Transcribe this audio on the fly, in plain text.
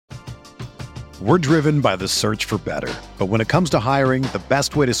We're driven by the search for better. But when it comes to hiring, the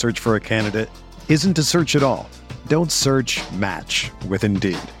best way to search for a candidate isn't to search at all. Don't search, match with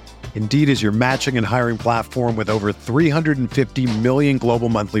Indeed. Indeed is your matching and hiring platform with over 350 million global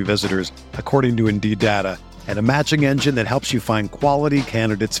monthly visitors, according to Indeed data, and a matching engine that helps you find quality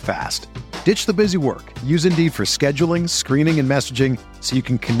candidates fast. Ditch the busy work. Use Indeed for scheduling, screening, and messaging so you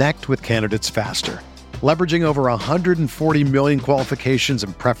can connect with candidates faster. Leveraging over 140 million qualifications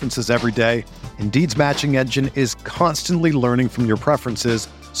and preferences every day, Indeed's matching engine is constantly learning from your preferences,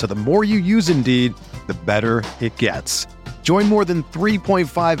 so the more you use Indeed, the better it gets. Join more than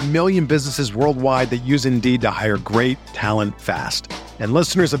 3.5 million businesses worldwide that use Indeed to hire great talent fast. And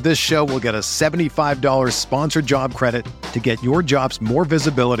listeners of this show will get a $75 sponsored job credit to get your jobs more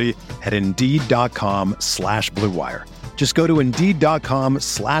visibility at Indeed.com/Blue Wire. Just go to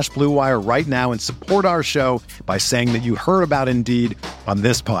Indeed.com/Blue Wire right now and support our show by saying that you heard about Indeed on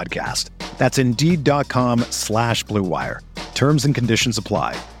this podcast. That's Indeed.com/Blue Wire. Terms and conditions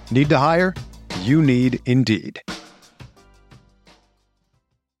apply. Need to hire? You need Indeed.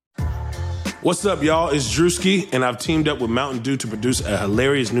 What's up, y'all? It's Drewski, and I've teamed up with Mountain Dew to produce a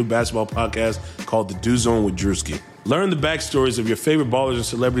hilarious new basketball podcast called The Dew Zone with Drewski. Learn the backstories of your favorite ballers and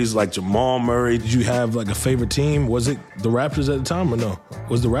celebrities like Jamal Murray. Did you have like a favorite team? Was it the Raptors at the time or no?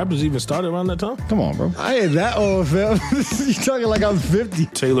 Was the Raptors even started around that time? Come on, bro. I ain't that old, fam. You talking like I'm 50.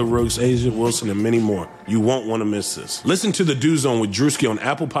 Taylor Rooks, Asia Wilson, and many more. You won't want to miss this. Listen to The Dew Zone with Drewski on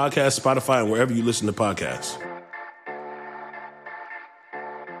Apple Podcasts, Spotify, and wherever you listen to podcasts.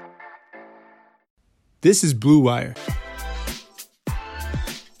 This is Blue Wire.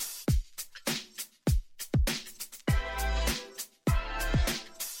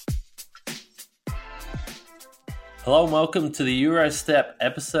 Hello and welcome to the Eurostep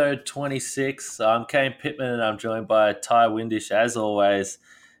episode 26. I'm Kane Pittman and I'm joined by Ty Windish as always.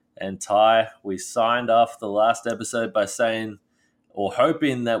 And Ty, we signed off the last episode by saying or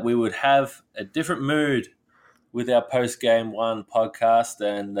hoping that we would have a different mood with our post-game one podcast.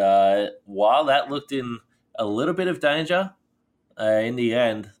 And while that looked in a little bit of danger, in the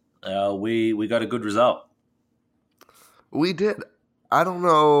end, we got a good result. We did. I don't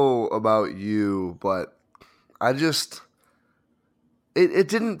know about you, but I just it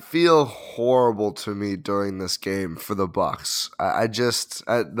didn't feel horrible to me during this game for the Bucks.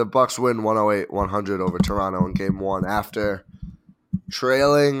 The Bucks win 108-100 over Toronto in game one after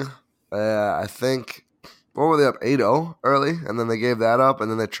trailing, I think, what were they up, 8-0 early? And then they gave that up, and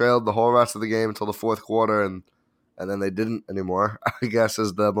then they trailed the whole rest of the game until the fourth quarter, and then they didn't anymore, I guess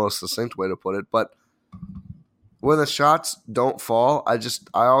is the most succinct way to put it. But when the shots don't fall, I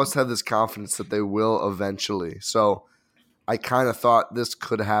always have this confidence that they will eventually. So I kind of thought this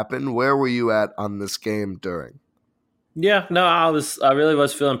could happen. Where were you at on this game during? Yeah, no, I really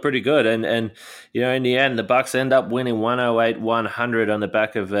was feeling pretty good, and you know, in the end, the Bucks end up winning 108-100 on the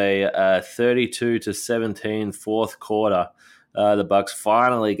back of a 32-17 fourth quarter. The Bucks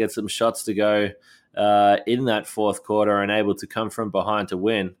finally get some shots to go in that fourth quarter and able to come from behind to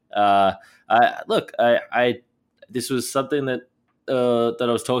win. This was something that I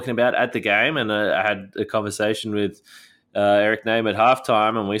was talking about at the game, and I had a conversation with Eric Name at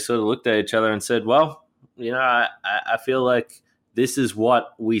halftime, and we sort of looked at each other and said, well, you know, I feel like this is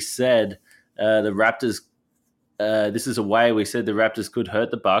what we said the Raptors. This is a way we said the Raptors could hurt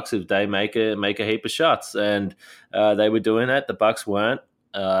the Bucks if they make a heap of shots, and they were doing that. The Bucks weren't.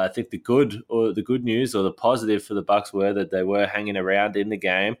 I think the good news or the positive for the Bucks were that they were hanging around in the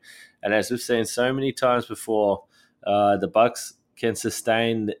game, and as we've seen so many times before, the Bucks can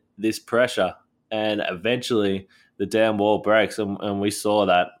sustain this pressure, and eventually the damn wall breaks, and we saw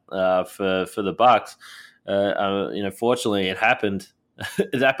that for the Bucks. Fortunately, it happened.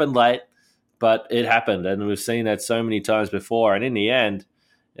 It happened late, but it happened, and we've seen that so many times before. And in the end,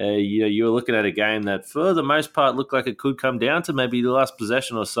 you were looking at a game that, for the most part, looked like it could come down to maybe the last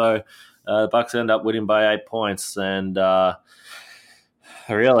possession or so. The Bucks end up winning by 8 points, and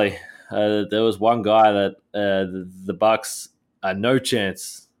really, there was one guy that the Bucks are no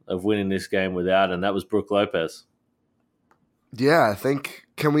chance of winning this game without, and that was Brook Lopez. Yeah, I think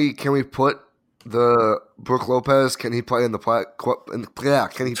can we put the Brook Lopez, can he play in the playoffs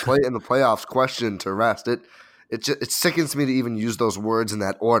question to rest? It sickens me to even use those words in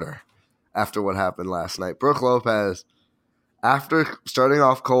that order after what happened last night. Brook Lopez, after starting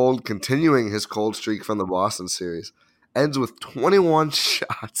off cold, continuing his cold streak from the Boston series, ends with 21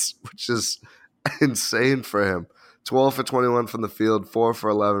 shots, which is insane for him. 12 for 21 from the field, 4 for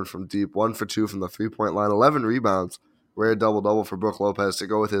 11 from deep, 1 for 2 from the three-point line, 11 rebounds. Rare double-double for Brook Lopez to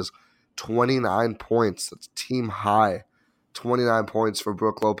go with his 29 points. That's team high 29 points for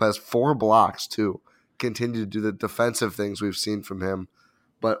Brook Lopez, 4 blocks too. Continue to do the defensive things we've seen from him.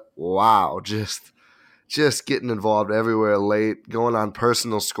 But wow, just getting involved everywhere late, going on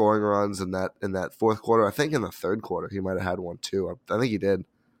personal scoring runs in that fourth quarter. I think in the third quarter he might have had one too. I think he did.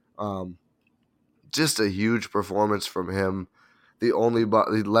 Just a huge performance from him. He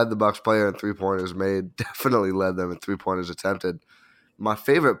led the Bucks player in 3-pointers made, definitely led them in 3-pointers attempted. My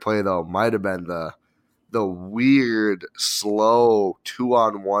favorite play though might have been the weird, slow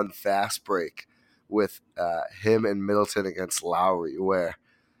 2-on-1 fast break with him and Middleton against Lowry, where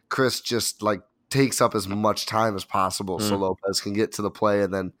Chris just like takes up as much time as possible so Lopez can get to the play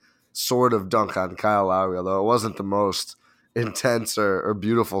and then sort of dunk on Kyle Lowry, although it wasn't the most intense or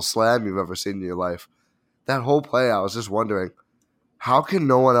beautiful slam you've ever seen in your life. That whole play, I was just wondering, how can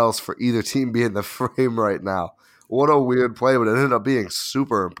no one else for either team be in the frame right now? What a weird play, but it ended up being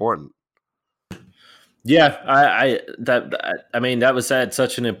super important. Yeah, I mean that was at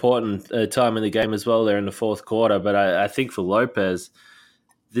such an important time in the game as well there in the fourth quarter. But I think for Lopez,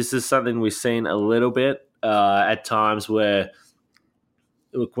 this is something we've seen a little bit at times where,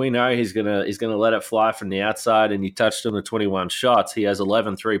 look, we know he's gonna let it fly from the outside, and you touched on the 21 shots. He has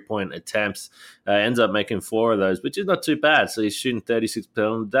 11 3-point attempts, ends up making 4 of those, which is not too bad. So he's shooting 36%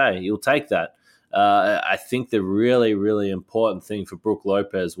 on the day. You'll take that. I think the really, really important thing for Brook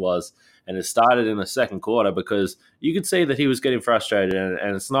Lopez was, and it started in the second quarter, because you could see that he was getting frustrated,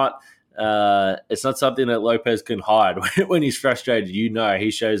 and it's not something that Lopez can hide. When he's frustrated,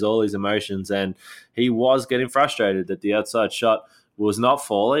 he shows all his emotions, and he was getting frustrated that the outside shot was not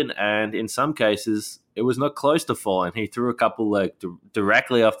falling, and in some cases it was not close to falling. He threw a couple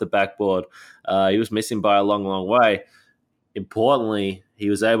directly off the backboard. He was missing by a long, long way. Importantly, he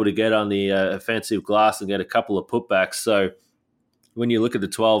was able to get on the offensive glass and get a couple of putbacks. So when you look at the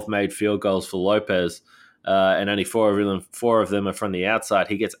 12 made field goals for Lopez, and only 4 of them are from the outside,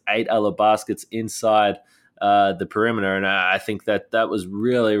 he gets 8 other baskets inside the perimeter, and I think that was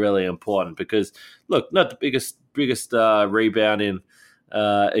really, really important because, look, not the biggest rebounding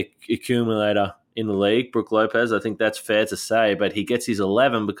accumulator in the league, Brook Lopez. I think that's fair to say, but he gets his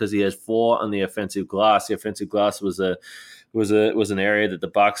 11 because he has 4 on the offensive glass. The offensive glass was an area that the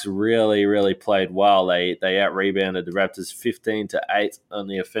Bucks really, really played well. They out-rebounded the Raptors 15-8 on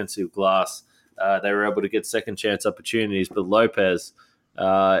the offensive glass. They were able to get second chance opportunities, but Lopez,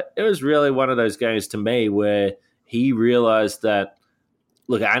 it was really one of those games to me where he realized that,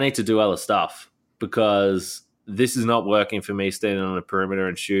 look, I need to do other stuff because this is not working for me standing on the perimeter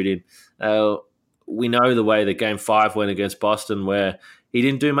and shooting. We know the way that Game 5 went against Boston, where he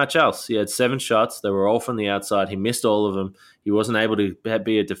didn't do much else. He had 7 shots. They were all from the outside. He missed all of them. He wasn't able to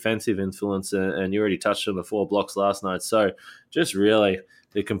be a defensive influence, and you already touched on the 4 blocks last night. So just really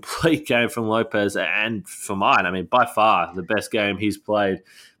the complete game from Lopez, and for mine, I mean, by far the best game he's played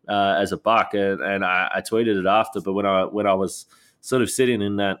as a Buck. And I tweeted it after, but when I was sort of sitting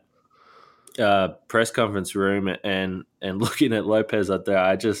in that press conference room and looking at Lopez out there,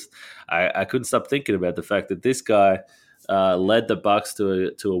 I couldn't stop thinking about the fact that this guy led the Bucks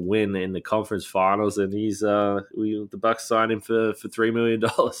to a win in the conference finals, and the Bucks signed him for $3 million.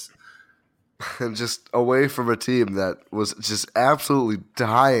 And just away from a team that was just absolutely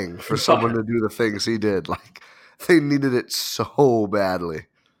dying for someone to do the things he did. Like, they needed it so badly.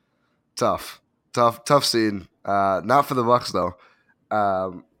 Tough scene. Not for the Bucks though.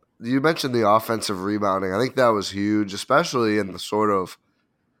 You mentioned the offensive rebounding. I think that was huge, especially in the sort of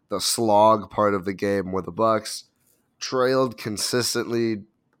the slog part of the game where the Bucks trailed consistently,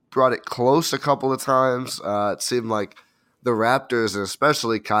 brought it close a couple of times. It seemed like the Raptors, and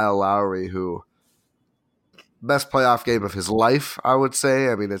especially Kyle Lowry, who best playoff game of his life, I would say.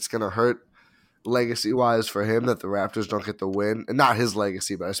 I mean, it's going to hurt legacy-wise for him that the Raptors don't get the win. And not his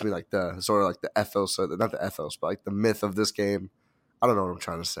legacy, but I just mean like the sort of like the ethos, or not the ethos, but like the myth of this game. I don't know what I'm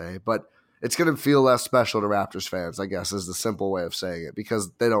trying to say, but it's going to feel less special to Raptors fans, I guess, is the simple way of saying it,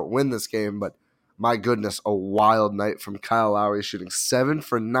 because they don't win this game. But my goodness, a wild night from Kyle Lowry, shooting 7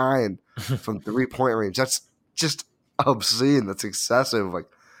 for 9 from 3-point range. That's just obscene. That's excessive. Like,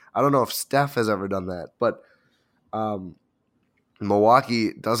 I don't know if Steph has ever done that, but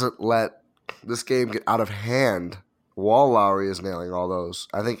Milwaukee doesn't let this game get out of hand while Lowry is nailing all those.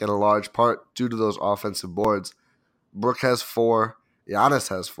 I think in a large part due to those offensive boards. Brook has 4, Giannis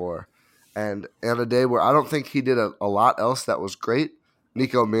has 4, and on a day where I don't think he did a lot else that was great,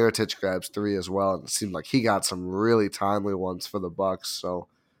 Niko Mirotic grabs 3 as well, and it seemed like he got some really timely ones for the Bucks. So,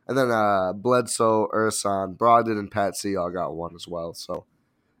 and then Bledsoe, Ersan, Brogdon, and Patsy all got 1 as well. So,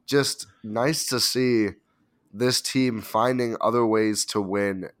 just nice to see this team finding other ways to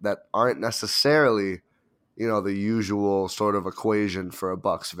win that aren't necessarily, the usual sort of equation for a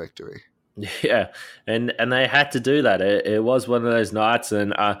Bucks victory. Yeah, and they had to do that. It was one of those nights.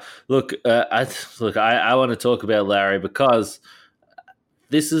 And I want to talk about Larry because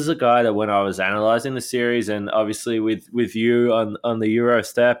this is a guy that when I was analyzing the series, and obviously with you on the Euro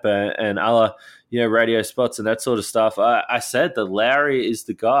Step and other radio spots and that sort of stuff, I said that Larry is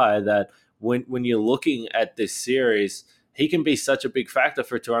the guy that when you're looking at this series, he can be such a big factor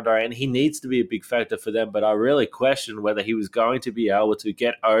for Toronto, and he needs to be a big factor for them. But I really questioned whether he was going to be able to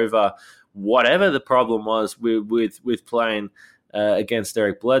get over whatever the problem was with playing against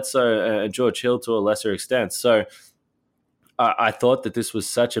Eric Bledsoe and George Hill to a lesser extent. So I thought that this was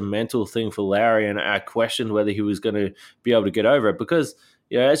such a mental thing for Larry, and I questioned whether he was going to be able to get over it because,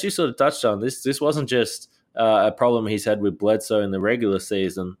 as you sort of touched on, this wasn't just a problem he's had with Bledsoe in the regular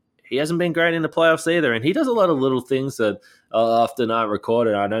season. He hasn't been great in the playoffs either, and he does a lot of little things that often aren't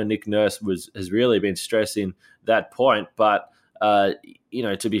recorded. I know Nick Nurse has really been stressing that point, but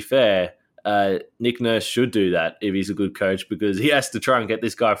to be fair, Nick Nurse should do that if he's a good coach because he has to try and get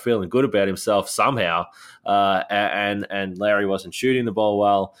this guy feeling good about himself somehow. And Larry wasn't shooting the ball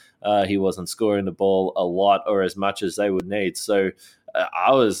well. He wasn't scoring the ball a lot or as much as they would need. So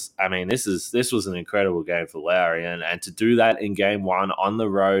this was an incredible game for Larry, and to do that in game one on the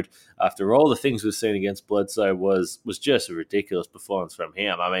road after all the things we've seen against Bledsoe was just a ridiculous performance from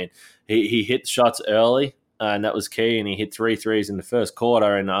him. I mean, he hit shots early, and that was key, and he hit 3 threes in the first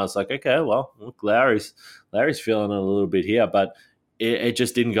quarter, and I was like, okay, well, look, Larry's feeling it a little bit here, but it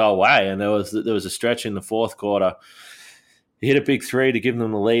just didn't go away, and there was a stretch in the fourth quarter. He hit a big three to give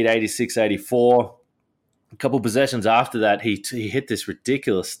them the lead, 86-84. A couple possessions after that, he hit this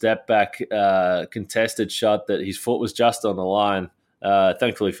ridiculous step-back contested shot that his foot was just on the line,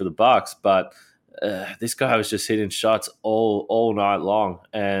 thankfully for the Bucks. But this guy was just hitting shots all night long.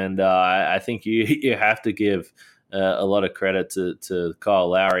 And I think you have to give a lot of credit to Kyle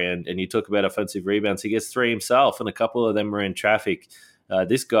Lowry. And you talk about offensive rebounds. He gets 3 himself, and a couple of them were in traffic.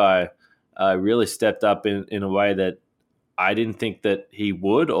 This guy really stepped up in a way that I didn't think that he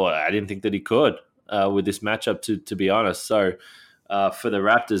would, or I didn't think that he could. With this matchup, to be honest. So for the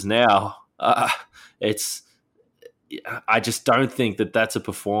Raptors now, I just don't think that that's a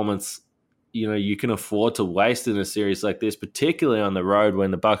performance you can afford to waste in a series like this, particularly on the road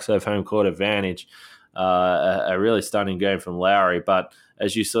when the Bucks have home court advantage. A really stunning game from Lowry, but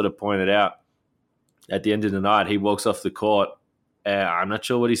as you sort of pointed out, at the end of the night, he walks off the court. I'm not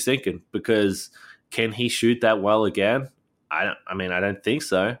sure what he's thinking because can he shoot that well again? I don't think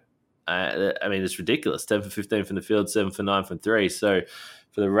so. It's ridiculous. 10 for 15 from the field, 7 for 9 from 3. So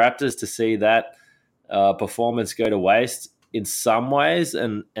for the Raptors to see that performance go to waste in some ways,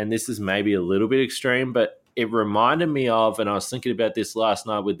 and this is maybe a little bit extreme, but it reminded me of, and I was thinking about this last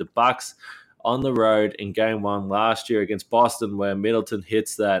night with the Bucks on the road in game 1 last year against Boston, where Middleton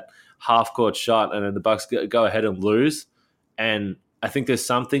hits that half-court shot and then the Bucks go ahead and lose. And I think there's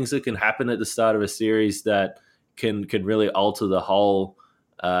some things that can happen at the start of a series that can really alter the whole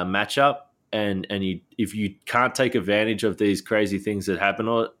matchup, and if you can't take advantage of these crazy things that happen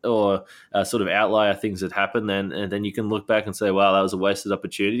or sort of outlier things that happen, then you can look back and say, "Wow, that was a wasted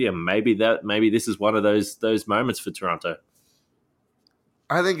opportunity," and maybe this is one of those moments for Toronto.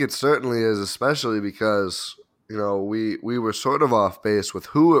 I think it certainly is, especially because we were sort of off base with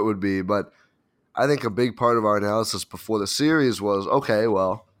who it would be, but I think a big part of our analysis before the series was, okay,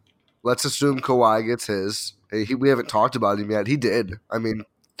 well, let's assume Kawhi gets his. We haven't talked about him yet. He did.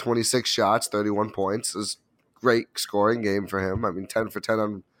 26 shots, 31 points is great scoring game for him. 10 for 10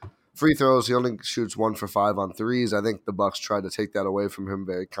 on free throws. He only shoots 1 for 5 on threes. I think the Bucks tried to take that away from him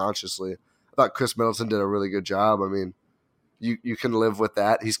very consciously. I thought Chris Middleton did a really good job. You can live with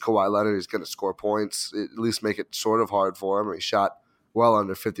that. He's Kawhi Leonard. He's going to score points, at least make it sort of hard for him. He shot well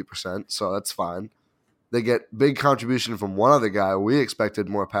under 50%, so that's fine. They get big contribution from one other guy. We expected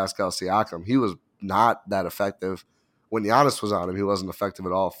more Pascal Siakam. He was not that effective. When Giannis was on him, he wasn't effective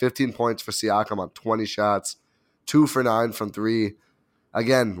at all. 15 points for Siakam on 20 shots, 2 for 9 from 3.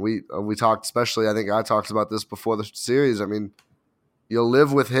 Again, we talked, especially I think I talked about this before the series. You'll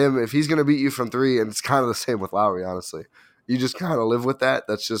live with him if he's going to beat you from 3, and it's kind of the same with Lowry, honestly. You just kind of live with that.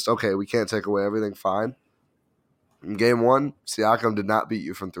 That's just, okay, we can't take away everything, fine. In game 1, Siakam did not beat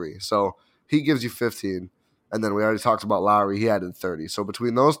you from 3. So he gives you 15, and then we already talked about Lowry. He added 30. So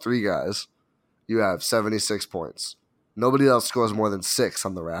between those 3 guys, you have 76 points. Nobody else scores more than 6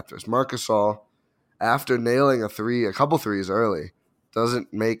 on the Raptors. Marc Gasol, after nailing a couple threes early,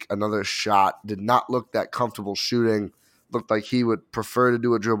 doesn't make another shot, did not look that comfortable shooting, looked like he would prefer to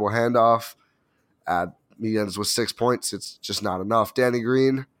do a dribble handoff. He ends with 6 points. It's just not enough. Danny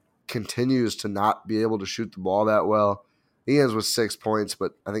Green continues to not be able to shoot the ball that well. He ends with 6 points,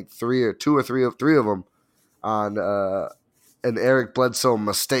 but I think three of them on an Eric Bledsoe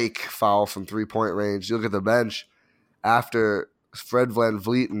mistake foul from 3-point range. You look at the bench after Fred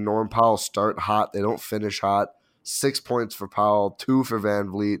VanVleet and Norm Powell start hot. They don't finish hot. 6 points for Powell, 2 for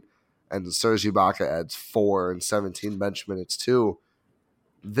VanVleet, and Serge Ibaka adds 4 and 17 bench minutes too.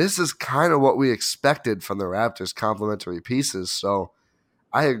 This is kind of what we expected from the Raptors' complementary pieces. So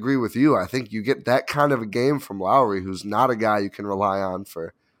I agree with you. I think you get that kind of a game from Lowry, who's not a guy you can rely on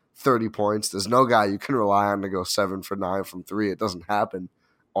for 30 points. There's no guy you can rely on to go 7 for 9 from 3. It doesn't happen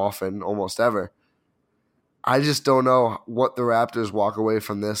often, almost ever. I just don't know what the Raptors walk away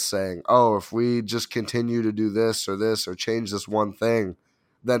from this saying, oh, if we just continue to do this or change this one thing,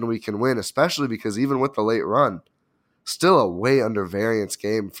 then we can win, especially because even with the late run, still a way under variance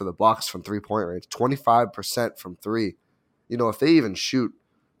game for the Bucks from 3-point range, 25% from 3. You know, if they even shoot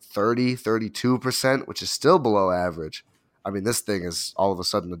 30, 32%, which is still below average, I mean, this thing is all of a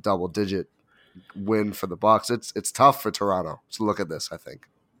sudden a double-digit win for the Bucks. It's tough for Toronto to look at this, I think.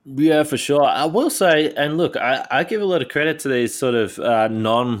 Yeah, for sure. I will say, and look, I give a lot of credit to these sort of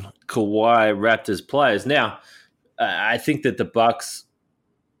non-Kawhi Raptors players. Now, I think that the Bucks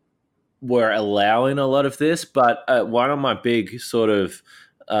were allowing a lot of this, but one of my big sort of,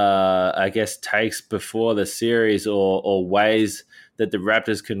 I guess, takes before the series or ways that the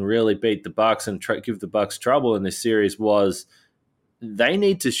Raptors can really beat the Bucks and give the Bucks trouble in this series was they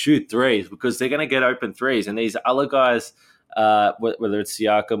need to shoot threes because they're going to get open threes, and these other guys. Whether it's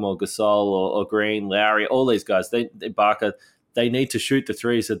Siakam or Gasol or Green, Lowry, all these guys, Ibaka, they need to shoot the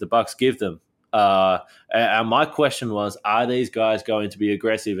threes that the Bucks give them. And my question was, are these guys going to be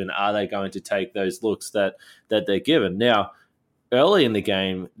aggressive and are they going to take those looks that they're given? Now, early in the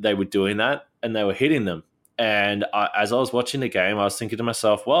game, they were doing that and they were hitting them. And as I was watching the game, I was thinking to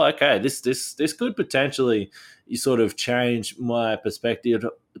myself, well, okay, this could potentially sort of change my perspective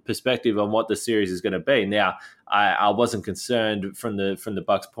on what the series is going to be. Now, I wasn't concerned from the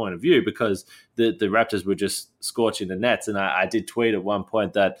Bucks' point of view because the Raptors were just scorching the nets. And I did tweet at one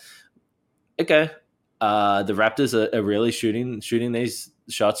point that, okay, the Raptors are really shooting these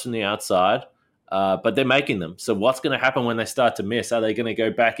shots from the outside. But they're making them. So what's going to happen when they start to miss? Are they going to go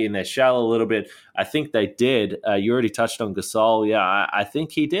back in their shell a little bit? I think they did. You already touched on Gasol. Yeah, I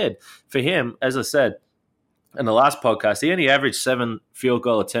think he did. For him, as I said in the last podcast, he only averaged 7 field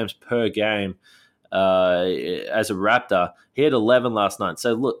goal attempts per game as a Raptor. He had 11 last night.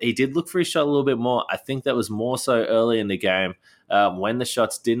 So look, he did look for his shot a little bit more. I think that was more so early in the game when the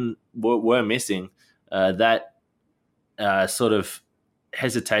shots were missing. That sort of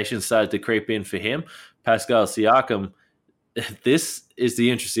hesitation started to creep in for him. Pascal Siakam, this is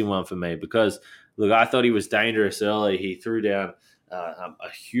the interesting one for me because, look, I thought he was dangerous early. He threw down a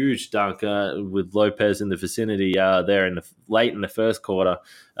huge dunk with Lopez in the vicinity there late in the first quarter.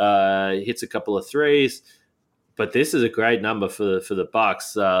 Hits a couple of threes, but this is a great number for the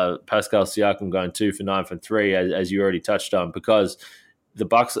Bucks. Pascal Siakam going 2 for 9 from 3, as you already touched on, because the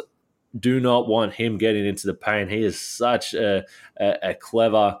Bucks do not want him getting into the paint. He is such a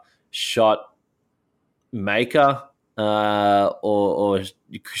clever shot maker or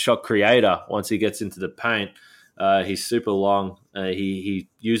shot creator once he gets into the paint. He's super long. He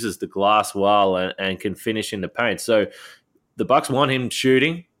uses the glass well and can finish in the paint. So the Bucks want him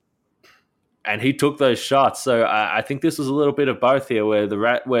shooting, and he took those shots. So I think this was a little bit of both here, where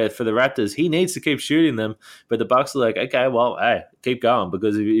for the Raptors, he needs to keep shooting them, but the Bucks are like, okay, well, hey, keep going,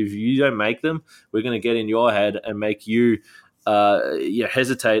 because if you don't make them, we're going to get in your head and make you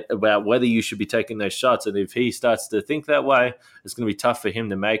hesitate about whether you should be taking those shots. And if he starts to think that way, it's going to be tough for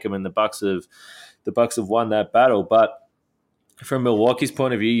him to make them. And the Bucks have won that battle. But from Milwaukee's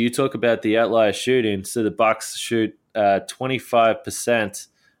point of view, you talk about the outlier shooting. So the Bucks shoot 25%.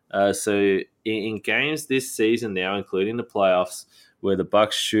 So in games this season now, including the playoffs, where the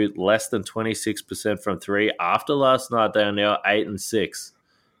Bucks shoot less than 26% from 3, after last night they are now 8-6.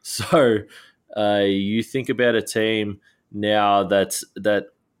 So you think about a team now that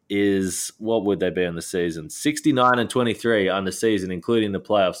is, what would they be on the season? 69-23 on the season, including the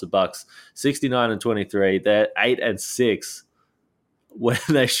playoffs. The Bucks 69-23. They're 8-6 when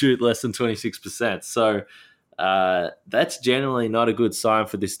they shoot less than 26%. So that's generally not a good sign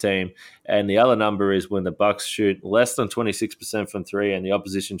for this team. And the other number is when the Bucks shoot less than 26% from 3 and the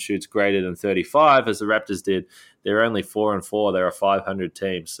opposition shoots greater than 35, as the Raptors did, they're only 4-4. They're a 500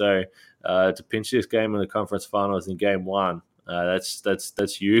 team. So to pinch this game in the conference finals in game 1,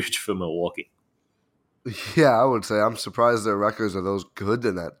 that's huge for Milwaukee. Yeah, I would say I'm surprised their records are those good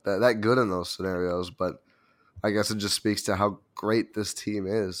in that good in those scenarios. But I guess it just speaks to how great this team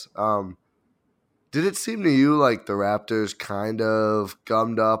is. Did it seem to you like the Raptors kind of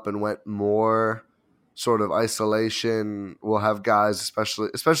gummed up and went more sort of isolation? We'll have guys,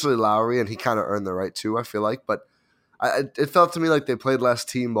 especially Lowry, and he kind of earned the right too, I feel like. But it felt to me like they played less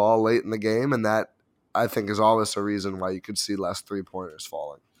team ball late in the game, and that I think is always a reason why you could see less three-pointers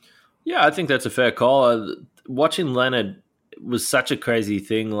falling. Yeah, I think that's a fair call. Watching Leonard was such a crazy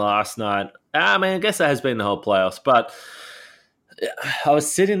thing last night. I mean, I guess that has been the whole playoffs, but I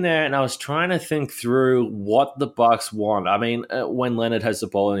was sitting there and I was trying to think through what the Bucks want. I mean, when Leonard has the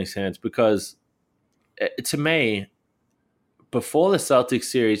ball in his hands, because to me, before the Celtics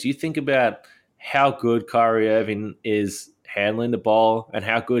series, you think about how good Kyrie Irving is handling the ball and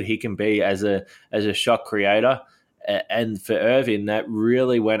how good he can be as a shot creator. And for Irving, that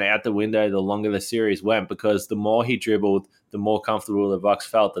really went out the window the longer the series went, because the more he dribbled, the more comfortable the Bucks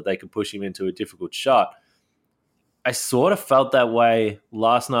felt that they could push him into a difficult shot. I sort of felt that way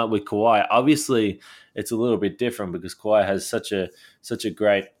last night with Kawhi. Obviously, it's a little bit different because Kawhi has such a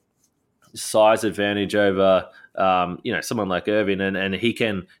great size advantage over someone like Irving, and he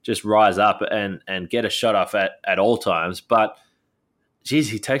can just rise up and get a shot off at all times. But geez,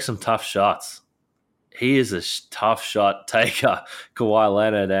 he takes some tough shots. He is a tough shot taker, Kawhi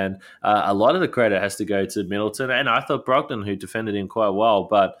Leonard, and a lot of the credit has to go to Middleton, and I thought Brogdon, who defended him quite well,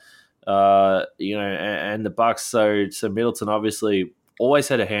 but and the Bucks. So Middleton obviously always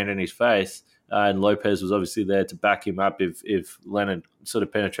had a hand in his face, and Lopez was obviously there to back him up if Leonard sort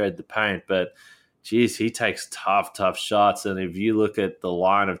of penetrated the paint. But geez, he takes tough shots, and if you look at the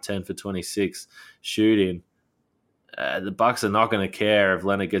line of 10 for 26 shooting, the Bucks are not going to care if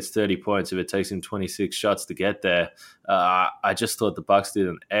Leonard gets 30 points if it takes him 26 shots to get there. I just thought the Bucks did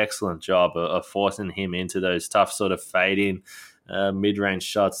an excellent job of forcing him into those tough sort of fading mid-range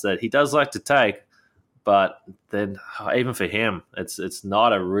shots that he does like to take, but then even for him, it's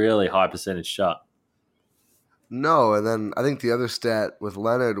not a really high percentage shot. No, and then I think the other stat with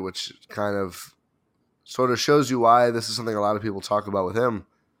Leonard, which kind of sort of shows you why this is something a lot of people talk about with him,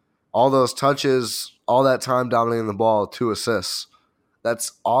 all those touches, all that time dominating the ball, 2 assists.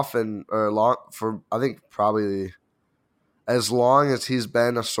 That's often, or long, for I think probably as long as he's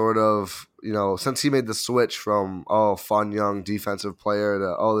been a sort of, since he made the switch from, fun young defensive player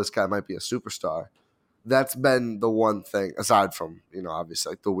to, this guy might be a superstar. That's been the one thing, aside from,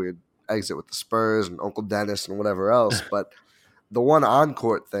 obviously like the weird exit with the Spurs and Uncle Dennis and whatever else. But the one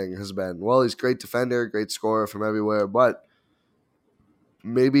on-court thing has been, he's a great defender, great scorer from everywhere, but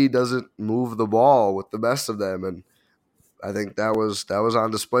maybe he doesn't move the ball with the best of them. And I think that was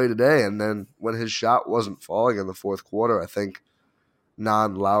on display today. And then when his shot wasn't falling in the fourth quarter, I think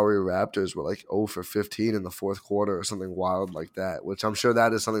non-Lowry Raptors were like 0 for 15 in the fourth quarter or something wild like that, which I'm sure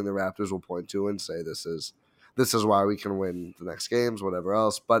that is something the Raptors will point to and say this is why we can win the next games, whatever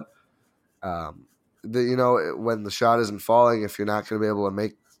else. But when the shot isn't falling, if you're not going to be able to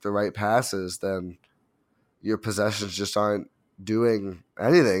make the right passes, then your possessions just aren't doing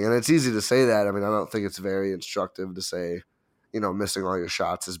anything. And it's easy to say that. I mean, I don't think it's very instructive to say, missing all your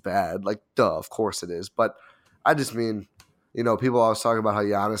shots is bad. Like, duh, of course it is. But I just mean, people always talk about how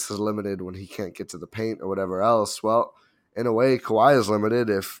Giannis is limited when he can't get to the paint or whatever else. Well, in a way, Kawhi is limited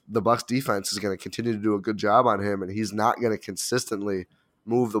if the Bucks defense is going to continue to do a good job on him and he's not going to consistently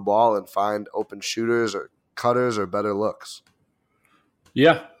move the ball and find open shooters or cutters or better looks.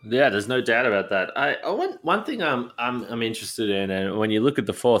 Yeah, there's no doubt about that. One thing I'm interested in, and when you look at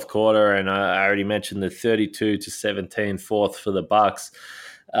the fourth quarter, and I already mentioned the 32-17 fourth for the Bucks.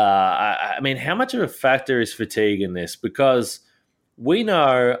 I mean, how much of a factor is fatigue in this? Because we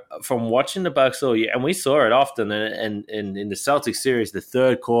know from watching the Bucks all year, and we saw it often, and in the Celtics series, the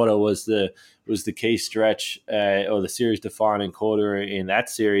third quarter was the key stretch or the series defining quarter in that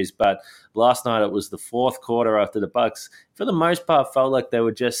series. But last night it was the fourth quarter after the Bucks, for the most part, felt like they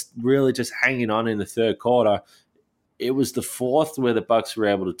were just hanging on in the third quarter. It was the fourth where the Bucks were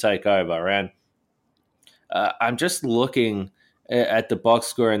able to take over, and I'm just looking at the box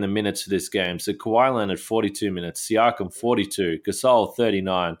score in the minutes for this game. So Kawhi Leonard 42 minutes, Siakam 42, Gasol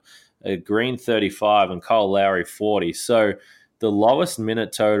 39, Green 35, and Kyle Lowry 40. So the lowest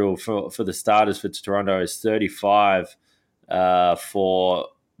minute total for the starters for Toronto is 35 for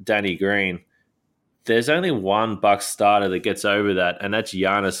Danny Green. There's only one Bucks starter that gets over that, and that's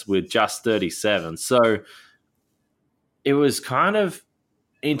Giannis with just 37. So it was kind of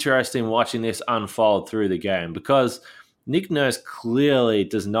interesting watching this unfold through the game because Nick Nurse clearly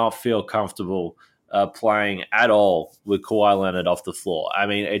does not feel comfortable playing at all with Kawhi Leonard off the floor. I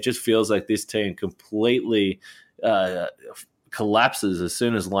mean, it just feels like this team completely collapses as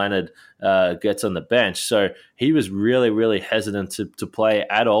soon as Leonard gets on the bench. So he was really, really hesitant to play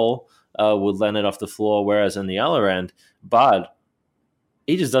at all with Leonard off the floor, whereas on the other end, Bud,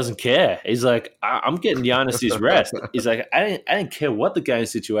 he just doesn't care. He's like, I'm getting Giannis his rest. He's like, I don't care what the game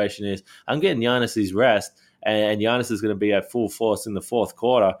situation is. I'm getting Giannis his rest, and Giannis is going to be at full force in the fourth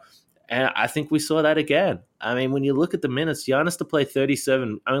quarter. And I think we saw that again. I mean, when you look at the minutes, Giannis to play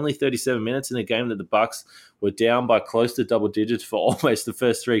only 37 minutes in a game that the Bucks were down by close to double digits for almost the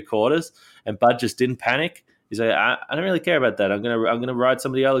first three quarters, and Bud just didn't panic. He's like, I don't really care about that. I'm gonna ride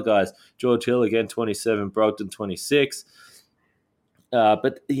some of the other guys. George Hill again, 27, Brogdon 26.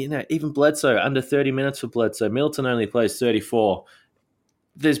 But even Bledsoe, under 30 minutes for Bledsoe. Middleton only plays 34.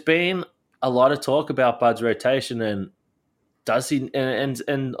 There's been a lot of talk about Bud's rotation, and does he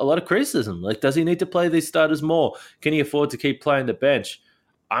and a lot of criticism. Like, does he need to play these starters more? Can he afford to keep playing the bench?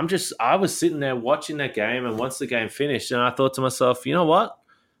 I was sitting there watching that game, and once the game finished, and I thought to myself, you know what?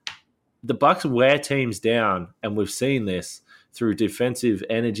 The Bucks wear teams down, and we've seen this through defensive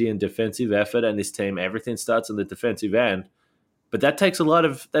energy and defensive effort, and this team, everything starts on the defensive end. But that takes a lot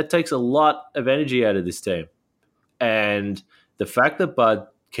of energy out of this team. And the fact that Bud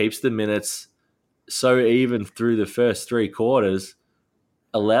keeps the minutes so even through the first three quarters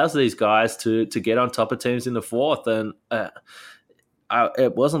allows these guys to get on top of teams in the fourth. And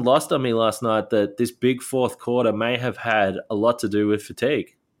it wasn't lost on me last night that this big fourth quarter may have had a lot to do with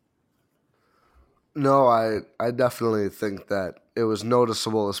fatigue. No, I definitely think that it was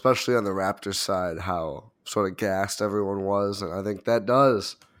noticeable, especially on the Raptors side, how sort of gassed everyone was, and I think that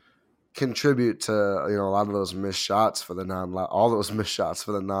does contribute to a lot of those missed shots for the non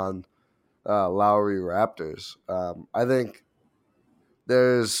Lowry Raptors. I think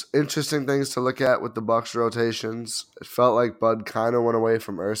there's interesting things to look at with the Bucks rotations. It felt like Bud kind of went away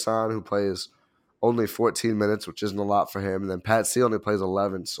from Ersan, who plays only 14 minutes, which isn't a lot for him, and then Pat C only plays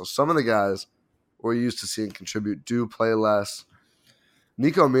 11. So some of the guys we're used to seeing contribute do play less.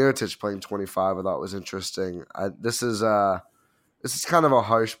 Nico Mirotic playing 25 I thought was interesting. This is kind of a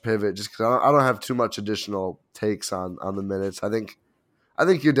harsh pivot just because I don't have too much additional takes on the minutes. I think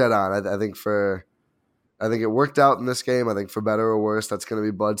you're dead on. I think it worked out in this game. I think for better or worse, that's going to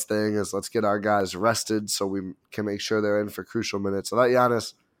be Bud's thing is let's get our guys rested so we can make sure they're in for crucial minutes. I thought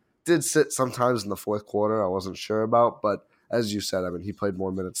Giannis did sit sometimes in the fourth quarter. I wasn't sure about, but as you said, I mean, he played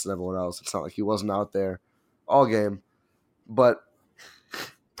more minutes than everyone else. It's not like he wasn't out there all game. But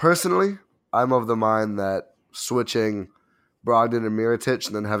personally, I'm of the mind that switching Brogdon and Mirotic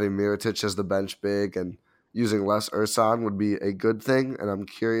and then having Mirotic as the bench big and using less Ersan would be a good thing. And I'm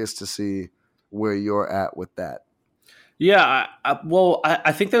curious to see where you're at with that. Yeah,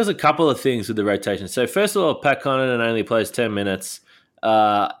 I think there was a couple of things with the rotation. So first of all, Pat Connaughton only plays 10 minutes.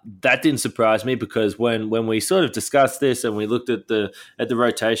 That didn't surprise me because when we sort of discussed this and we looked at the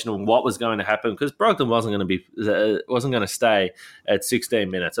rotation and what was going to happen, because Brogdon wasn't going to stay at 16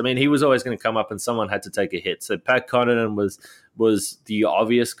 minutes. I mean, he was always going to come up and someone had to take a hit. So Pat Connaughton was the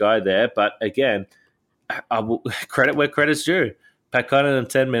obvious guy there. But again, credit where credit's due. Pat Connaughton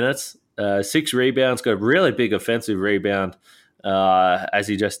 10 minutes, 6 rebounds, got a really big offensive rebound as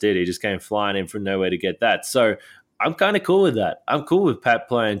he just did. He just came flying in from nowhere to get that. So I'm kind of cool with that. I'm cool with Pat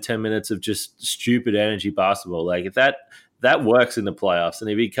playing 10 minutes of just stupid energy basketball. Like if that works in the playoffs, and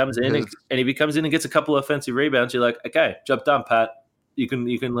if he comes in and gets a couple of offensive rebounds, you're like, okay, job done, Pat. You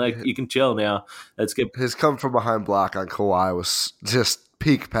can chill now. Let's get his come from behind block on Kawhi was just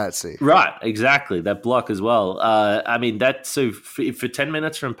peak Patsy. Right, exactly. That block as well. I mean, so for 10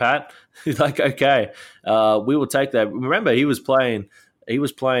 minutes from Pat, like okay, we will take that. Remember, he was playing at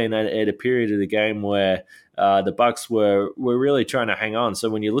a period of the game where the Bucks were really trying to hang on. So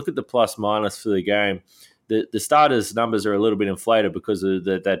when you look at the plus minus for the game, the starters' numbers are a little bit inflated because of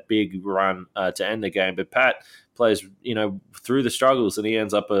that big run to end the game. But Pat plays, through the struggles, and he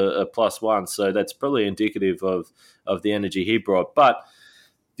ends up a +1. So that's probably indicative of the energy he brought. But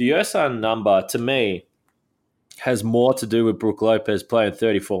the Ersan number, to me, has more to do with Brook Lopez playing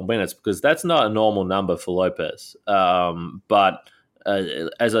 34 minutes because that's not a normal number for Lopez. But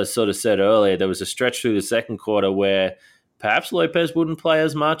as I sort of said earlier, there was a stretch through the second quarter where perhaps Lopez wouldn't play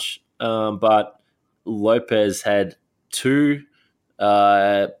as much, but Lopez had 2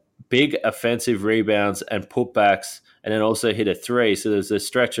 big offensive rebounds and putbacks, and then also hit a 3. So there's a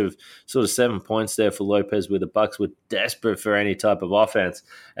stretch of sort of 7 points there for Lopez where the Bucks were desperate for any type of offense.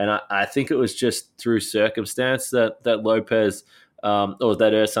 And I think it was just through circumstance that Lopez or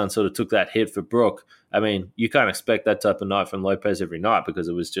that Ersan sort of took that hit for Brook. I mean, you can't expect that type of night from Lopez every night because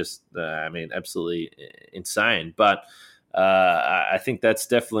it was just, absolutely insane. But I think that's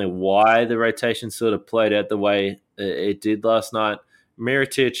definitely why the rotation sort of played out the way it did last night.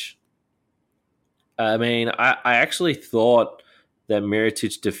 Mirotic, I mean, I actually thought that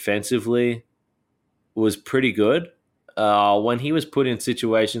Mirotic defensively was pretty good. When he was put in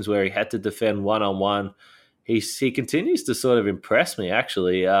situations where he had to defend one-on-one, he continues to sort of impress me,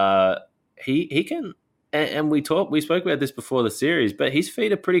 actually. He can, and we spoke about this before the series, but his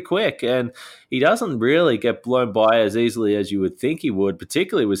feet are pretty quick, and he doesn't really get blown by as easily as you would think he would,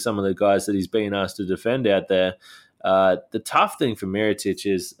 particularly with some of the guys that he's being asked to defend out there. The tough thing for Mirotic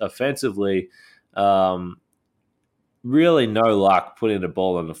is offensively, really no luck putting the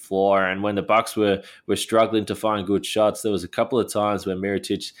ball on the floor. And when the Bucks were struggling to find good shots, there was a couple of times where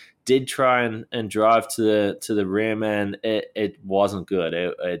Mirotic did try and drive to the rim, and it wasn't good.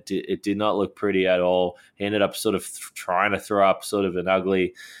 It did not look pretty at all. He ended up sort of trying to throw up sort of an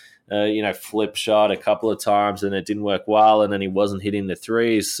ugly flip shot a couple of times, and it didn't work well, and then he wasn't hitting the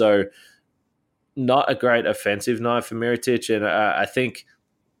threes. So not a great offensive night for Mirotic, and I think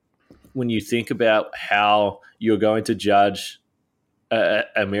when you think about how you're going to judge a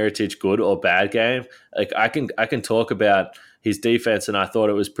Mirotic good or bad game, like I can talk about his defense, and I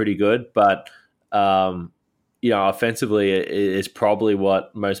thought it was pretty good, but offensively it is probably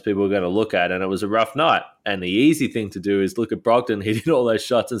what most people are going to look at, and it was a rough night. And the easy thing to do is look at Brogdon hitting all those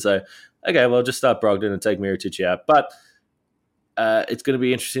shots and say, okay, well, just start Brogdon and take Mirotic out. But it's going to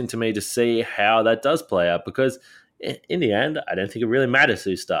be interesting to me to see how that does play out, because in the end, I don't think it really matters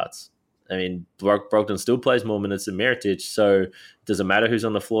who starts. I mean, Brogdon still plays more minutes than Mirotic, so does it matter who's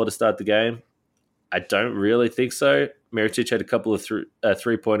on the floor to start the game? I don't really think so. Mirotic had a couple of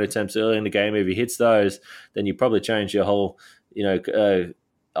three-point attempts early in the game. If he hits those, then you probably change your whole,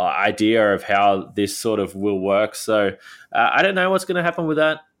 idea of how this sort of will work. So I don't know what's going to happen with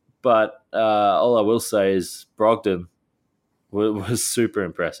that, but all I will say is Brogdon was super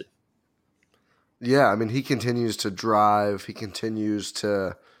impressive. Yeah, I mean, he continues to drive. He continues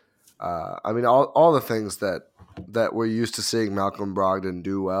to, all the things that we're used to seeing Malcolm Brogdon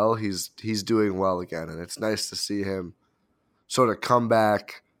do well, he's doing well again, and it's nice to see him sort of come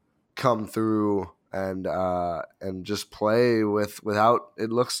back, come through, and just play without,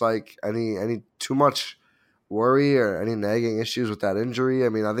 it looks like, any too much worry or any nagging issues with that injury. I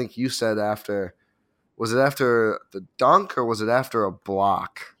mean, I think you said was it after the dunk or was it after a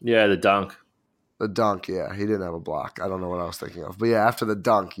block? Yeah, the dunk. The dunk, yeah. He didn't have a block. I don't know what I was thinking of. But yeah, after the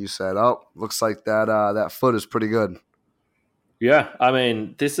dunk, you said, oh, looks like that foot is pretty good. Yeah, I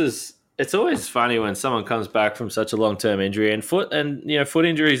mean, it's always funny when someone comes back from such a long-term injury, and foot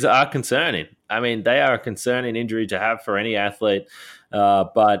injuries are concerning. I mean, they are a concerning injury to have for any athlete.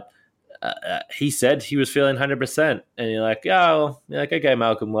 But he said he was feeling 100%, and you're like, okay,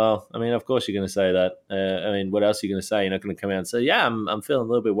 Malcolm. Well, I mean, of course you're going to say that. I mean, what else are you going to say? You're not going to come out and say, yeah, I'm feeling a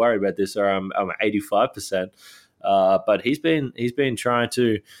little bit worried about this, or I'm 85%. But he's been trying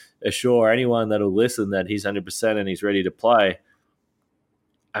to assure anyone that'll listen that he's 100% and he's ready to play.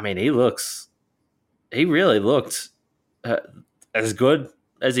 I mean, he really looked as good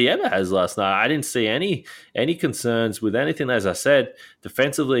as he ever has last night. I didn't see any concerns with anything. As I said,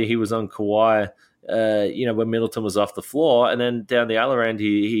 defensively, he was on Kawhi, when Middleton was off the floor, and then down the other end,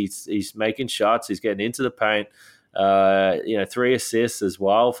 he's making shots. He's getting into the paint. 3 assists as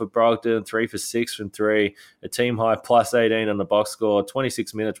well for Brogdon, 3 for 6 from 3, a team high plus 18 on the box score,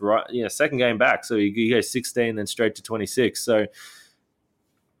 26 minutes, right? Second game back. So he goes 16, then straight to 26. So,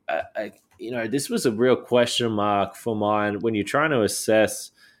 this was a real question mark for mine when you're trying to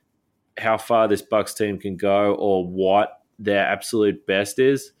assess how far this Bucks team can go or what their absolute best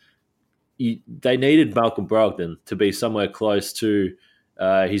is. They needed Malcolm Brogdon to be somewhere close to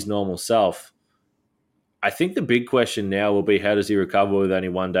his normal self. I think the big question now will be, how does he recover with only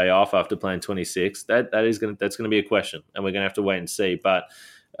one day off after playing 26? That's going to be a question, and we're going to have to wait and see. But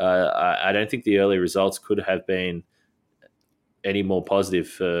I don't think the early results could have been any more positive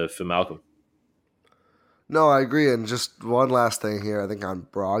for Malcolm. No, I agree. And just one last thing here, I think on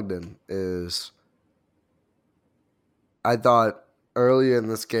Brogdon is, I thought early in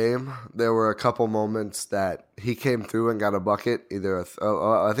this game there were a couple moments that he came through and got a bucket, either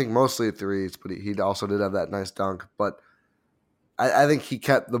I think mostly threes, but he also did have that nice dunk. But I think he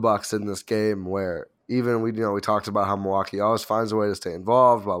kept the Bucks in this game where even we talked about how Milwaukee always finds a way to stay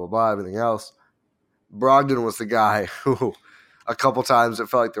involved, blah blah blah, everything else. Brogdon was the guy who, a couple times it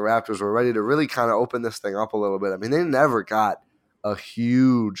felt like the Raptors were ready to really kind of open this thing up a little bit. I mean, they never got a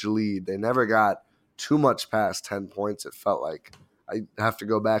huge lead. They never got too much past 10 points, it felt like. I have to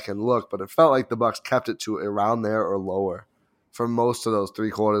go back and look, but it felt like the Bucks kept it to around there or lower for most of those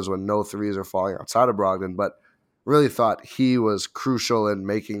 3 quarters when no threes are falling outside of Brogdon. But really thought he was crucial in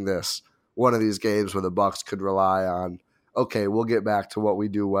making this one of these games where the Bucks could rely on, okay, we'll get back to what we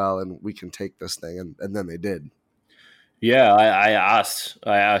do well and we can take this thing. And then they did. Yeah, I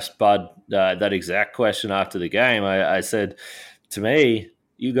asked Bud that exact question after the game. I said, to me,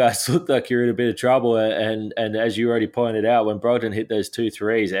 you guys look like you're in a bit of trouble. And as you already pointed out, when Brogdon hit those 2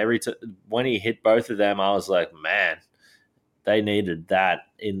 threes, when he hit both of them, I was like, man, they needed that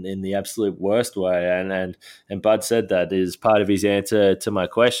in the absolute worst way. And Bud said that is part of his answer to my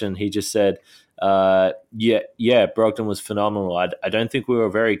question. He just said, yeah, Brogdon was phenomenal. I don't think we were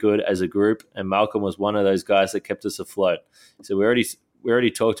very good as a group, and Malcolm was one of those guys that kept us afloat. So we already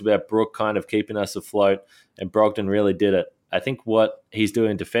talked about Brook kind of keeping us afloat, and Brogdon really did it. I think what he's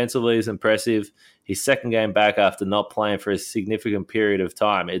doing defensively is impressive. His second game back after not playing for a significant period of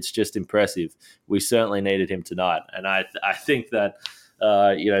time, it's just impressive. We certainly needed him tonight, and I think that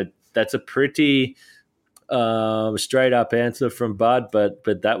that's a pretty straight up answer from Bud, but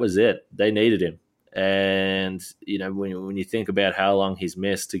that was it. They needed him, and when you think about how long he's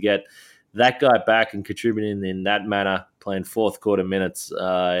missed, to get that guy back and contributing in that manner, playing fourth quarter minutes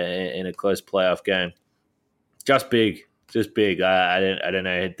in a close playoff game, just big. I don't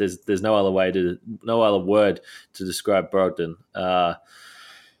know. There's no other word to describe Brogdon.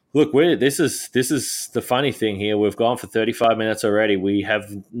 Look, this is the funny thing here. We've gone for 35 minutes already. We have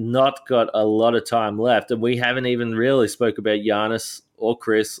not got a lot of time left, and we haven't even really spoke about Giannis or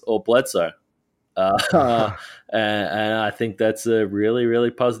Chris or Bledsoe. And I think that's a really,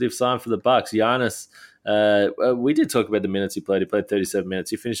 really positive sign for the Bucks. Giannis, we did talk about the minutes he played. He played 37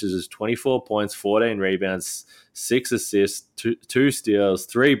 minutes. He finishes as 24 points, 14 rebounds, 6 assists, 2 steals,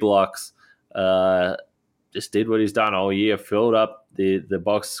 3 blocks. Just did what he's done all year, filled up the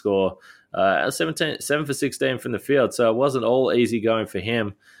box score. 7 for 16 from the field, so it wasn't all easy going for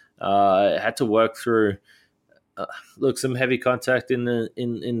him. Had to work through some heavy contact in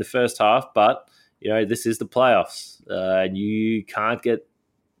the first half, but this is the playoffs. You can't get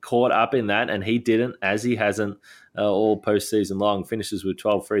caught up in that, and he didn't, as he hasn't all postseason long. Finishes with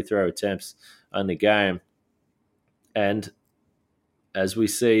 12 free throw attempts on the game, and as we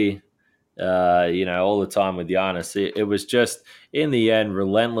see, all the time with Giannis, it was just in the end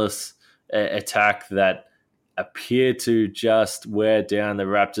relentless attack that appeared to just wear down the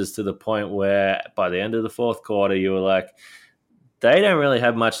Raptors to the point where by the end of the fourth quarter, you were like, they don't really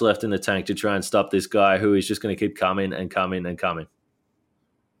have much left in the tank to try and stop this guy who is just going to keep coming and coming and coming.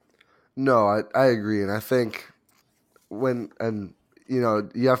 No, I agree. And I think you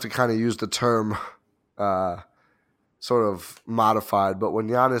have to kind of use the term sort of modified, but when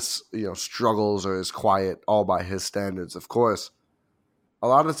Giannis, struggles or is quiet all by his standards, of course, a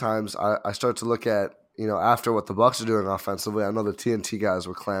lot of times I start to look at, after what the Bucks are doing offensively. I know the TNT guys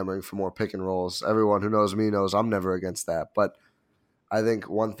were clamoring for more pick and rolls. Everyone who knows me knows I'm never against that. But I think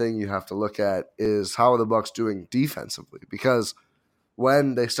one thing you have to look at is how are the Bucks doing defensively? Because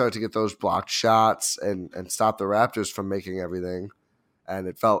when they start to get those blocked shots and stop the Raptors from making everything, and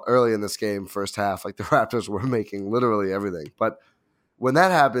it felt early in this game, first half, like the Raptors were making literally everything. But when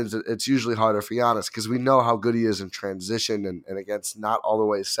that happens, it's usually harder for Giannis because we know how good he is in transition and against not all the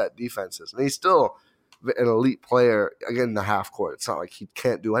way set defenses. And he's still an elite player, again, in the half court. It's not like he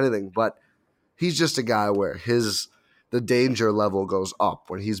can't do anything, but he's just a guy where the danger level goes up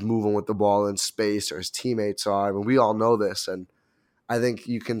when he's moving with the ball in space or his teammates are. I mean, we all know this, and I think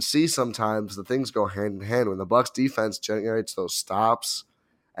you can see sometimes the things go hand in hand when the Bucks defense generates those stops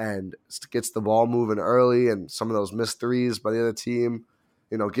and gets the ball moving early, and some of those missed threes by the other team,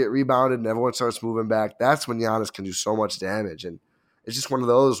 get rebounded and everyone starts moving back. That's when Giannis can do so much damage. And it's just one of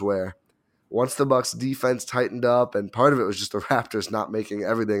those where once the Bucks defense tightened up, and part of it was just the Raptors not making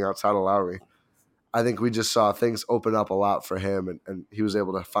everything outside of Lowry, I think we just saw things open up a lot for him, and he was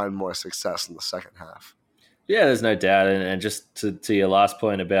able to find more success in the second half. Yeah, there's no doubt. And just to your last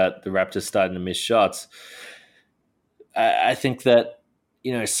point about the Raptors starting to miss shots, I think that,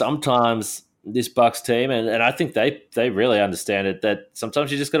 sometimes this Bucks team, and I think they really understand it, that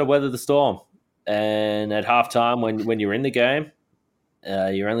sometimes you just got to weather the storm. And at halftime, when you're in the game,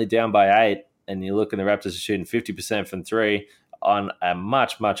 you're only down by 8, and you look and the Raptors are shooting 50% from 3 on a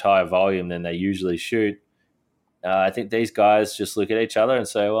much, much higher volume than they usually shoot. I think these guys just look at each other and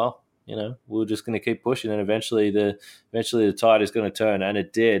say, well, we're just going to keep pushing, and eventually the tide is going to turn, and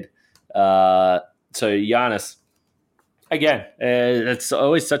it did. So Giannis, again, it's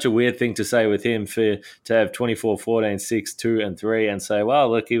always such a weird thing to say with him to have 24, 14, 6, 2, and 3 and say, well,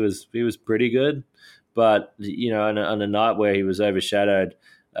 look, he was pretty good. But, on a night where he was overshadowed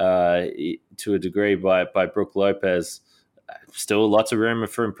to a degree by Brook Lopez, still lots of room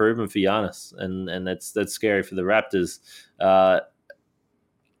for improvement for Giannis, and that's scary for the Raptors. I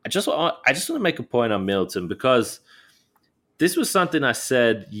just want to make a point on Middleton, because this was something I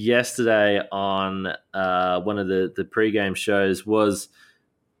said yesterday on one of the pregame shows. Was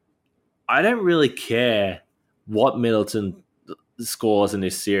I don't really care what Middleton scores in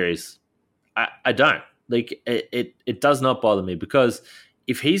this series. I don't. Like, it does not bother me, because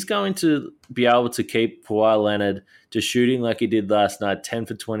if he's going to be able to keep Kawhi Leonard to shooting like he did last night, 10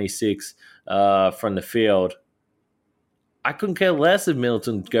 for 26 from the field, I couldn't care less if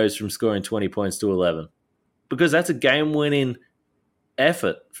Middleton goes from scoring 20 points to 11, because that's a game-winning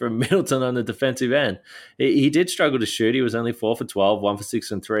effort from Middleton on the defensive end. He did struggle to shoot. He was only 4 for 12, 1 for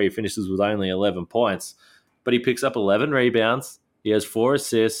 6 and 3. He finishes with only 11 points, but he picks up 11 rebounds. He has 4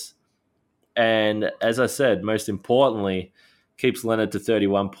 assists. And as I said, most importantly, keeps Leonard to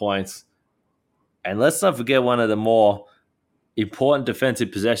 31 points. And let's not forget one of the more important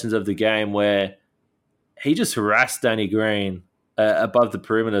defensive possessions of the game, where he just harassed Danny Green above the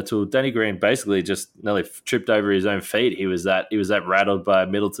perimeter till Danny Green basically just nearly tripped over his own feet. He was that rattled by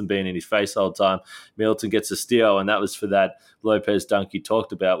Middleton being in his face the whole time. Middleton gets a steal, and that was for that Lopez dunk you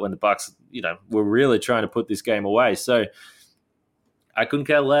talked about when the Bucks, were really trying to put this game away. So I couldn't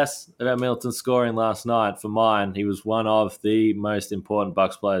care less about Middleton scoring last night. For mine, he was one of the most important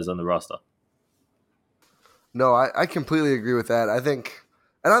Bucks players on the roster. No, I completely agree with that. I think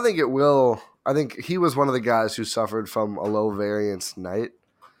he was one of the guys who suffered from a low variance night.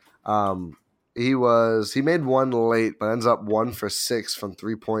 He made one late, but ends up 1 for 6 from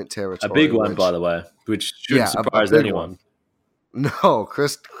 3-point territory. A big one, by the way, which shouldn't surprise anyone. No,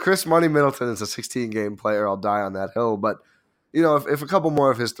 Chris Money Middleton is a 16-game player. I'll die on that hill. But, if a couple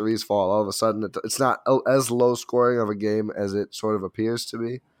more of his threes fall, all of a sudden it's not as low scoring of a game as it sort of appears to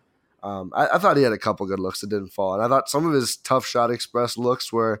be. I thought he had a couple good looks that didn't fall. And I thought some of his tough shot express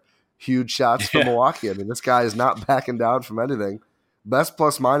looks were huge shots for Milwaukee. I mean, this guy is not backing down from anything. Best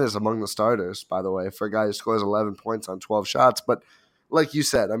plus minus among the starters, by the way, for a guy who scores 11 points on 12 shots. But like you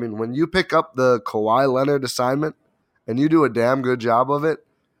said, I mean, when you pick up the Kawhi Leonard assignment and you do a damn good job of it,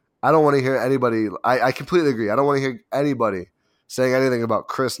 I don't want to hear anybody – I completely agree. I don't want to hear anybody saying anything about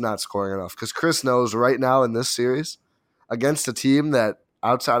Chris not scoring enough, because Chris knows right now in this series against a team that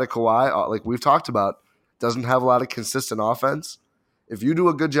outside of Kawhi, like we've talked about, doesn't have a lot of consistent offense. If you do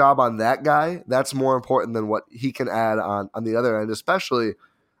a good job on that guy, that's more important than what he can add on the other end, especially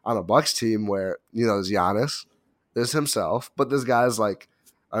on a Bucks team where, there's Giannis, there's himself, but there's guys like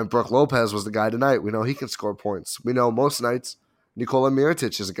Brook Lopez was the guy tonight. We know he can score points. We know most nights Nikola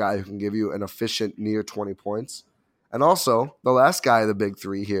Mirotic is a guy who can give you an efficient near 20 points. And also, the last guy of the big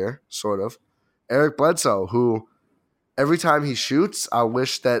three here, sort of, Eric Bledsoe, who every time he shoots, I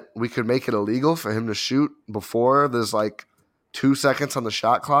wish that we could make it illegal for him to shoot before there's like 2 seconds on the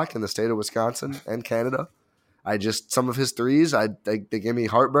shot clock in the state of Wisconsin and Canada. Some of his threes, they give me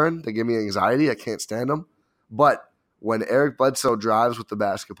heartburn. They give me anxiety. I can't stand them. But when Eric Bledsoe drives with the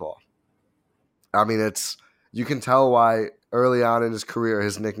basketball, I mean, you can tell why early on in his career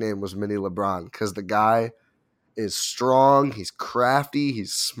his nickname was Mini LeBron, because the guy is strong, he's crafty,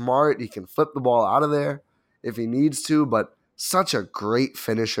 he's smart, he can flip the ball out of there if he needs to, but such a great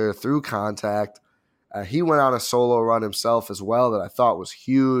finisher through contact. He went on a solo run himself as well that I thought was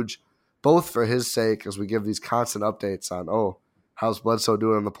huge, both for his sake as we give these constant updates on, how's Bledsoe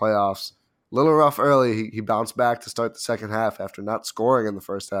doing in the playoffs. Little rough early. He bounced back to start the second half after not scoring in the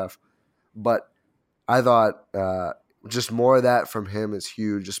first half. But I thought just more of that from him is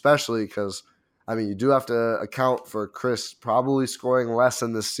huge, especially because, I mean, you do have to account for Chris probably scoring less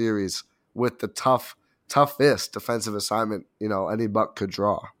in this series with the toughest defensive assignment, any Buck could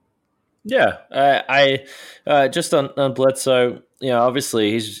draw. Yeah, I just on Bledsoe,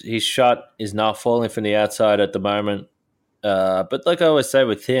 obviously his shot is not falling from the outside at the moment. But like I always say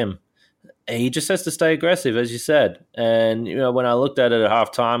with him, he just has to stay aggressive, as you said. And, when I looked at it at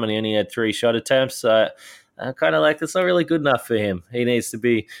halftime and he only had 3 shot attempts, I'm kind of like, that's not really good enough for him. He needs to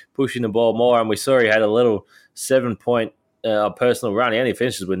be pushing the ball more. And we saw he had a little 7-point personal run. He only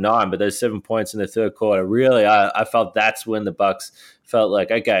finishes with 9, but those 7 points in the third quarter, really, I felt that's when the Bucks felt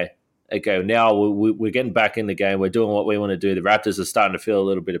like, okay, now we're getting back in the game. We're doing what we want to do. The Raptors are starting to feel a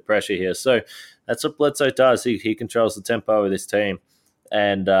little bit of pressure here. So that's what Bledsoe does. He controls the tempo of this team.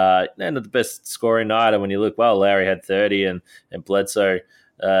 And the best scoring night, and when you look, Larry had 30 and Bledsoe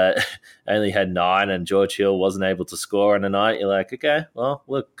only had 9 and George Hill wasn't able to score on the night, you're like, okay, well,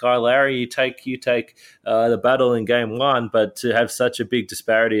 look, Kyle Lowry, you take the battle in game 1, but to have such a big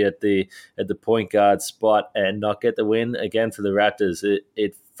disparity at the point guard spot and not get the win again for the Raptors,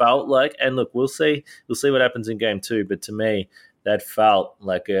 it felt like, and look, we'll see what happens in game 2, but to me, that felt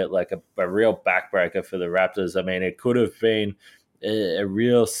like a real backbreaker for the Raptors. I mean, it could have been a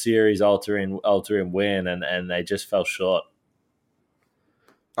real series altering win, and they just fell short.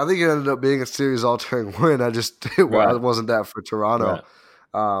 I think it ended up being a series altering win. It wasn't that for Toronto.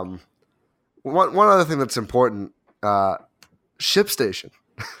 Right. One other thing that's important, ShipStation.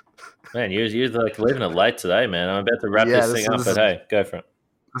 Man, you're like leaving it late today, man. I'm about to wrap this thing up, but hey, go for it.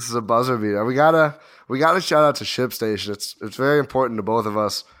 This is a buzzer beater. We gotta shout out to ShipStation. It's very important to both of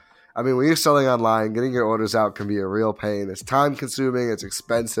us. I mean, when you're selling online, getting your orders out can be a real pain. It's time consuming. It's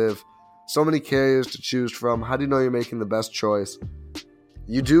expensive. So many carriers to choose from. How do you know you're making the best choice?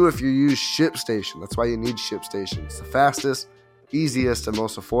 You do if you use ShipStation. That's why you need ShipStation. It's the fastest, easiest, and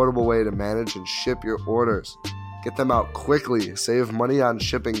most affordable way to manage and ship your orders. Get them out quickly, save money on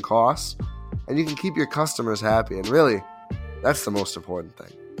shipping costs, and you can keep your customers happy. And really, that's the most important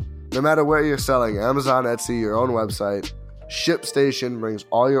thing. No matter where you're selling, Amazon, Etsy, your own website, ShipStation brings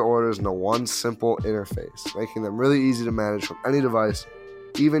all your orders into one simple interface, making them really easy to manage from any device,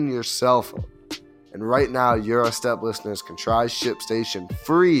 even your cell phone. And right now, Eurostep listeners can try ShipStation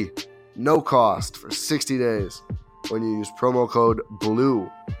free, no cost, for 60 days when you use promo code BLUE.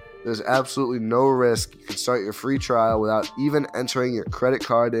 There's absolutely no risk. You can start your free trial without even entering your credit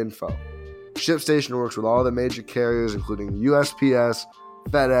card info. ShipStation works with all the major carriers, including USPS,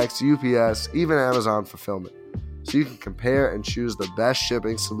 FedEx, UPS, even Amazon Fulfillment. So you can compare and choose the best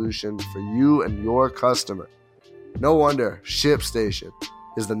shipping solution for you and your customer. No wonder ShipStation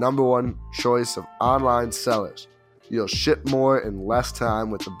is the #1 choice of online sellers. You'll ship more in less time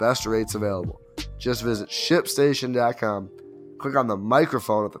with the best rates available. Just visit ShipStation.com, click on the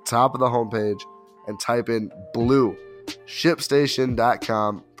microphone at the top of the homepage, and type in BLUE.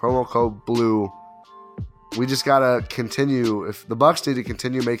 ShipStation.com, promo code BLUE. We just gotta continue. If the Bucks need to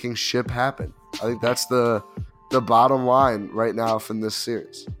continue making ship happen, I think that's the bottom line right now from this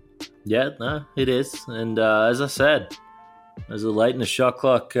series. Yeah, no, it is. And as I said, there's a late in the shot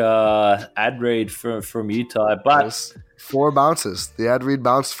clock ad read from Utah, but there's 4 bounces. The ad read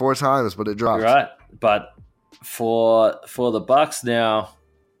bounced 4 times, but it dropped. Right, but for the Bucks now,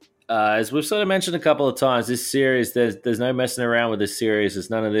 as we've sort of mentioned a couple of times, this series, there's no messing around with this series. There's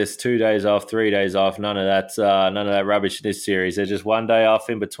none of this 2 days off, 3 days off, none of that rubbish in this series. There's just 1 day off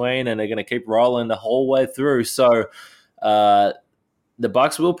in between, and they're going to keep rolling the whole way through. So the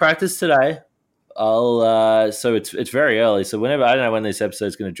Bucks will practice today. So it's very early. So whenever, I don't know when this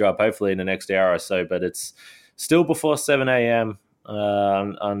episode's going to drop. Hopefully in the next hour or so, but it's still before 7 a.m.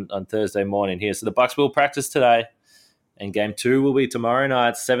 On Thursday morning here. So the Bucks will practice today. And game 2 will be tomorrow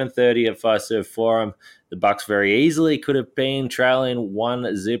night, 7:30 at Fiserv Forum. The Bucks very easily could have been trailing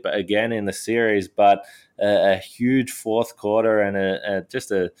 1-0 again in the series, but a huge fourth quarter and a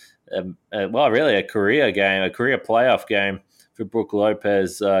career game, a career playoff game for Brook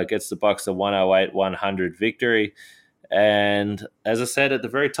Lopez gets the Bucks a 108-100 victory. And as I said at the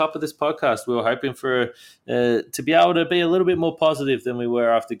very top of this podcast, we were hoping for to be able to be a little bit more positive than we were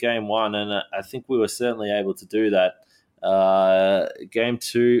after game 1, and I think we were certainly able to do that. Game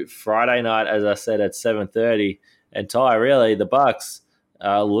 2 Friday night, as I said, at 7:30, and Ty, really the Bucks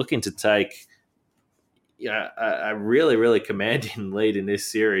are looking to take a really, really commanding lead in this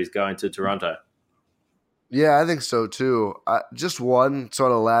series going to Toronto. Yeah, I think so too. Just one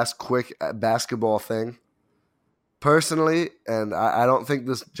sort of last quick basketball thing. Personally, and I don't think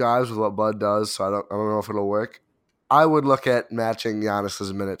this jives with what Bud does, so I don't know if it'll work. I would look at matching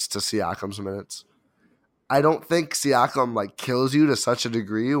Giannis's minutes to Siakam's minutes. I don't think Siakam kills you to such a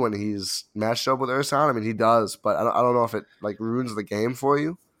degree when he's matched up with Ersan. I mean, he does, but I don't know if it ruins the game for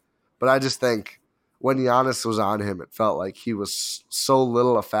you. But I just think when Giannis was on him, it felt like he was so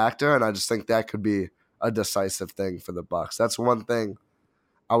little a factor, and I just think that could be a decisive thing for the Bucks. That's one thing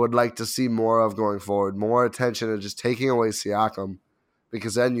I would like to see more of going forward. More attention to just taking away Siakam,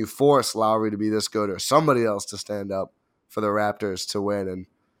 because then you force Lowry to be this good or somebody else to stand up for the Raptors to win. And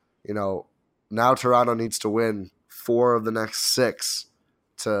now Toronto needs to win 4 of the next 6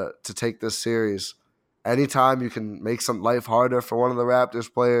 to take this series. Anytime you can make some life harder for one of the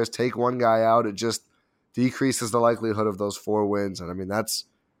Raptors players, take one guy out, it just decreases the likelihood of those 4 wins. And I mean, that's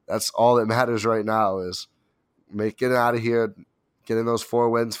all that matters right now is getting out of here, getting those 4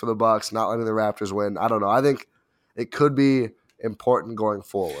 wins for the Bucks, not letting the Raptors win. I don't know. I think it could be important going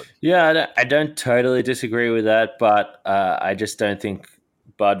forward. Yeah, I don't totally disagree with that, but I just don't think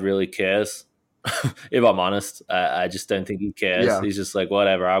Bud really cares. If I'm honest, I just don't think he cares. Yeah. He's just like,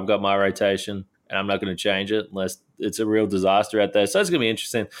 whatever, I've got my rotation and I'm not going to change it unless it's a real disaster out there. So it's going to be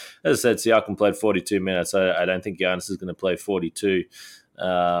interesting. As I said, Siakam played 42 minutes. I don't think Giannis is going to play 42.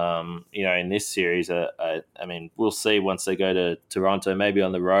 In this series, I mean, we'll see once they go to Toronto, maybe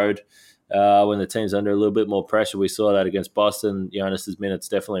on the road, when the team's under a little bit more pressure. We saw that against Boston. Giannis's minutes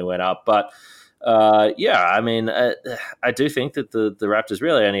definitely went up, but I mean, I do think that the Raptors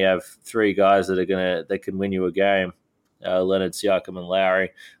really only have three guys that can win you a game: Leonard, Siakam, and Lowry.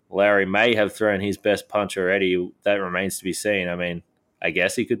 Lowry may have thrown his best punch already. That remains to be seen. I mean, I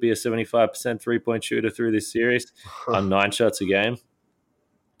guess he could be a 75% 3-point shooter through this series on 9 shots a game.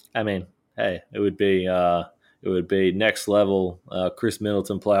 I mean, hey, it would be next level Chris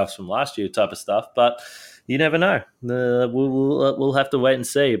Middleton playoffs from last year type of stuff. But you never know. We'll have to wait and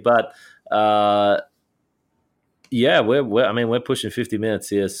see. But we're pushing 50 minutes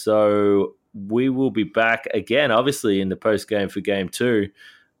here, so we will be back again, obviously, in the post game for Game 2.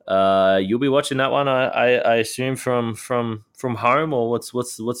 You'll be watching that one, I assume, from home, or what's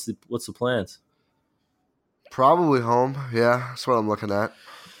the plans? Probably home. Yeah, that's what I'm looking at.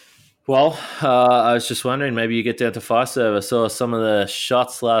 Well, I was just wondering, maybe you get down to Fiserv. I saw some of the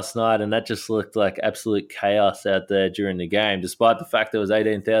shots last night, and that just looked like absolute chaos out there during the game, despite the fact there was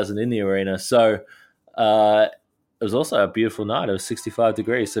 18,000 in the arena. So it was also a beautiful night. It was 65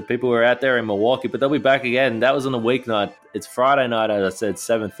 degrees. So people were out there in Milwaukee, but they'll be back again. That was on a weeknight. It's Friday night, as I said,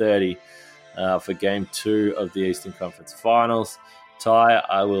 7:30 for Game 2 of the Eastern Conference Finals. Ty,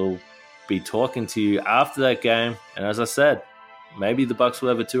 I will be talking to you after that game. And as I said, maybe the Bucks will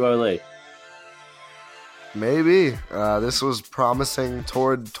have a 2-0 lead. Maybe. This was promising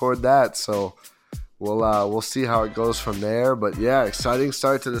toward that, so we'll see how it goes from there. But yeah, exciting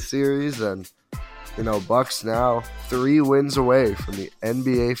start to the series, and Bucks now 3 wins away from the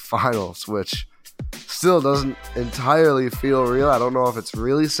NBA Finals, which still doesn't entirely feel real. I don't know if it's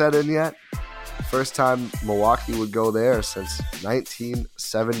really set in yet. First time Milwaukee would go there since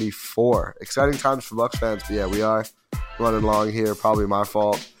 1974. Exciting times for Bucks fans, but yeah, we are running long here. Probably my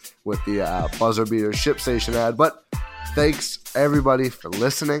fault with the buzzer beater ship station ad, but thanks everybody for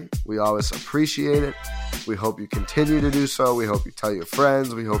listening. We always appreciate it. We hope you continue to do so. We hope you tell your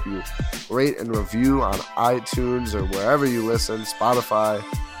friends. We hope you rate and review on iTunes or wherever you listen. Spotify,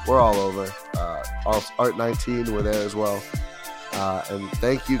 we're all over. Art19, we're there as well. And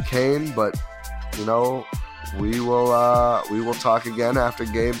thank you, Kane. But we will talk again after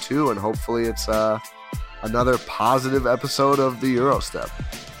Game 2, and hopefully it's another positive episode of the Eurostep.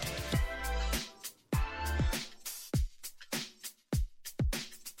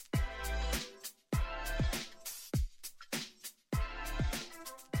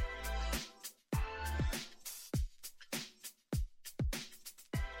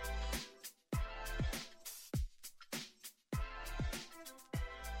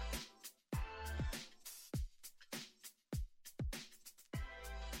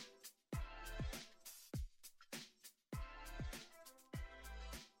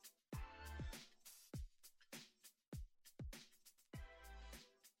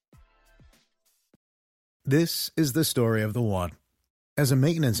 This is the story of the one. As a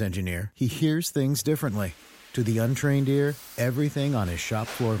maintenance engineer, he hears things differently. To the untrained ear, everything on his shop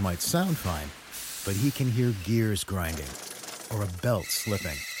floor might sound fine, but he can hear gears grinding or a belt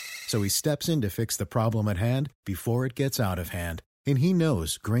slipping. So he steps in to fix the problem at hand before it gets out of hand. And he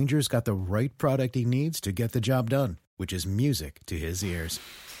knows Grainger's got the right product he needs to get the job done, which is music to his ears.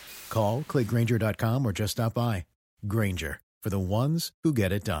 Call, click Grainger.com, or just stop by. Grainger, for the ones who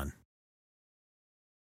get it done.